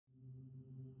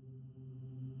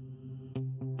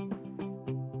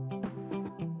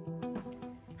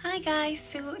guys,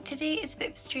 so today is a bit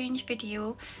of a strange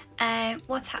video.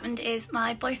 What's happened is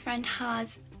my boyfriend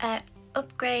has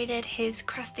upgraded his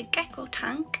Crested Gecko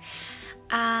tank,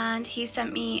 and he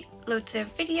sent me loads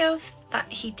of videos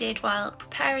that he did while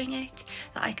preparing it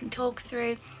that I can talk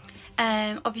through.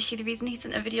 Obviously the reason he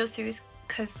sent a video through is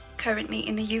because currently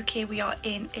in the UK we are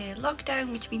in a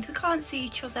lockdown, which means we can't see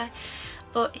each other,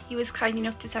 but he was kind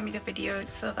enough to send me the videos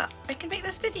so that I can make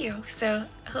this video. So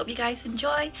I hope you guys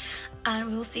enjoy, and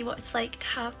we will see what it's like to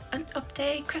have an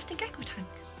updated Crested Gecko tank.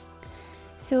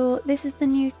 So this is the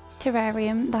new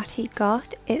terrarium that he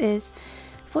got. It is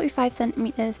 45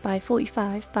 centimeters by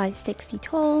 45 by 60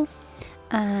 tall,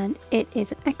 and it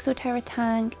is an Exoterra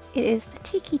tank. It is the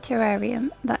Tiki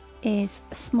terrarium that is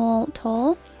small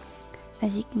tall,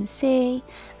 as you can see.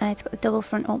 It's got the double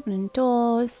front opening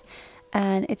doors,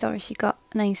 and it's obviously got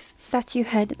a nice statue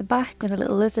head at the back with a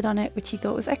little lizard on it, which he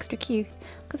thought was extra cute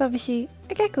because obviously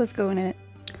a gecko's going in it.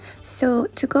 So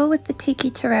to go with the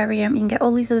Tiki terrarium, you can get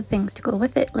all these other things to go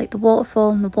with it, like the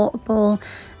waterfall and the water bowl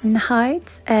and the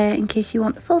hides, in case you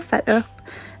want the full setup,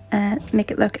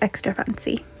 make it look extra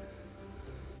fancy.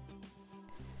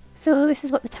 So this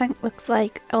is what the tank looks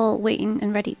like, all waiting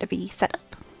and ready to be set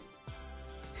up.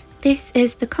 This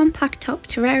is the compact top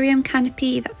terrarium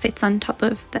canopy that fits on top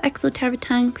of the Exoterra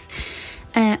tanks.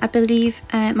 I believe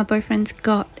my boyfriend's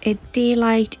got a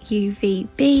daylight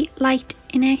UVB light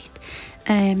in it,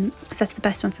 so that's the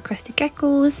best one for Crested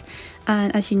Geckos.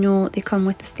 And as you know, they come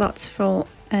with the slots for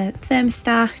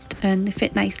thermostat, and they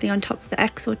fit nicely on top of the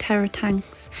Exoterra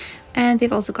tanks, and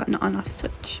they've also got an on-off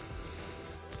switch.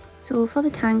 So for the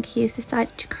tank, he has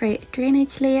decided to create a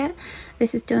drainage layer.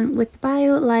 This is done with the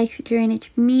BioLife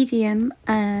Drainage Medium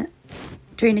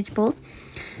drainage bowls.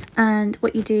 And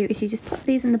what you do is you just put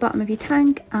these in the bottom of your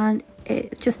tank, and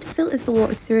it just filters the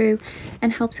water through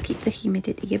and helps keep the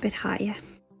humidity a bit higher.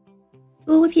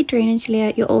 So with your drainage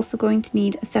layer, you're also going to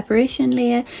need a separation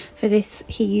layer. For this,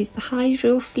 he used the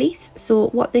Hydro Fleece. So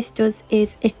what this does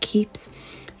is it keeps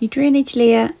your drainage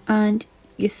layer and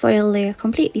your soil layer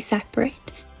completely separate.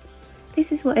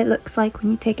 This is what it looks like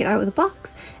when you take it out of the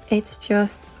box. It's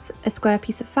just a square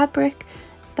piece of fabric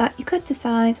that you cut to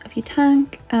size of your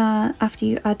tank after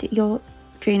you add your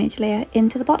drainage layer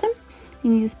into the bottom.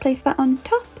 And you just place that on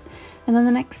top, and then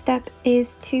the next step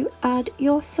is to add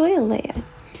your soil layer.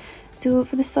 So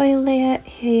for the soil layer,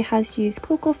 he has used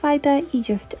cocoa fibre. It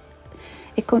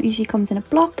usually comes in a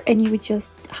block, and you would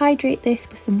just hydrate this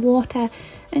with some water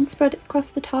and spread it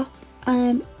across the top,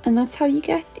 and that's how you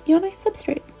get your nice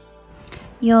substrate.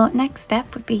 Your next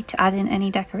step would be to add in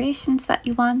any decorations that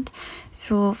you want.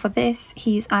 So for this,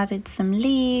 he's added some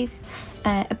leaves,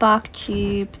 a bark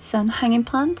tube, some hanging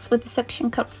plants with the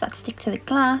suction cups that stick to the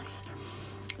glass,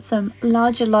 some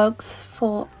larger logs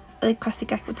for the Crested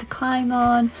Gecko to climb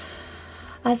on,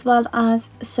 as well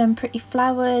as some pretty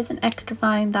flowers and extra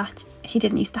vine that he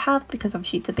didn't used to have because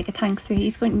obviously it's a bigger tank, so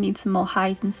he's going to need some more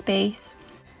hiding space.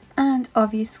 And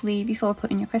obviously, before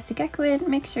putting your Crested Gecko in,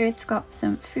 make sure it's got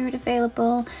some food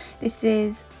available. This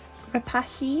is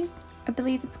rapashi, I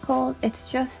believe it's called. It's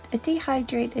just a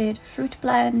dehydrated fruit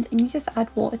blend, and you just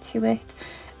add water to it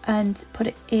and put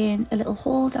it in a little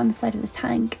hole down the side of the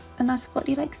tank, and that's what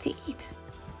he likes to eat.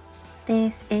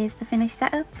 This is the finished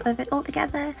setup of it all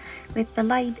together, with the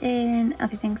light in,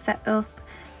 everything set up,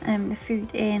 the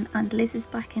food in, and Liz is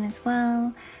back in as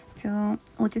well. So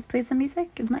we'll just play some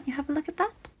music and let you have a look at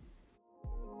that.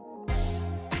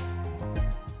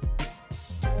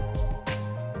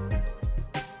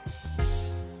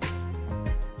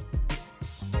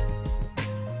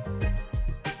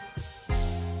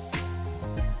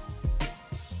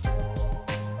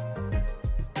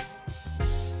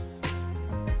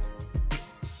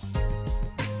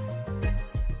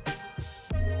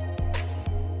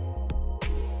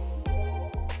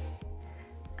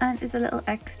 And as a little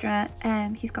extra,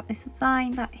 he's got this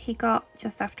vine that he got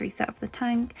just after he set up the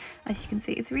tank. As you can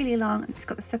see, it's really long, and it's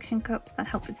got the suction cups that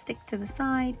help it stick to the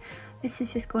side. This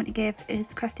is just going to give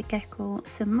his Crested Gecko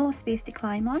some more space to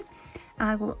climb on.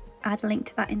 I will add a link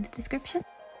to that in the description.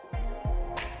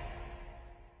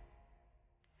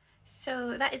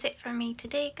 So that is it from me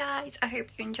today, guys. I hope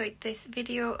you enjoyed this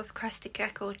video of Crested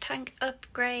Gecko tank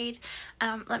upgrade.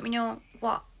 Let me know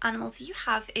what animals you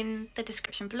have in the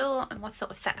description below and what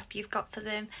sort of setup you've got for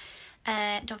them.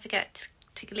 Don't forget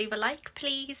to leave a like,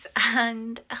 please,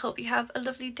 and I hope you have a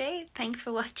lovely day. Thanks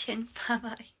for watching. Bye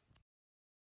bye.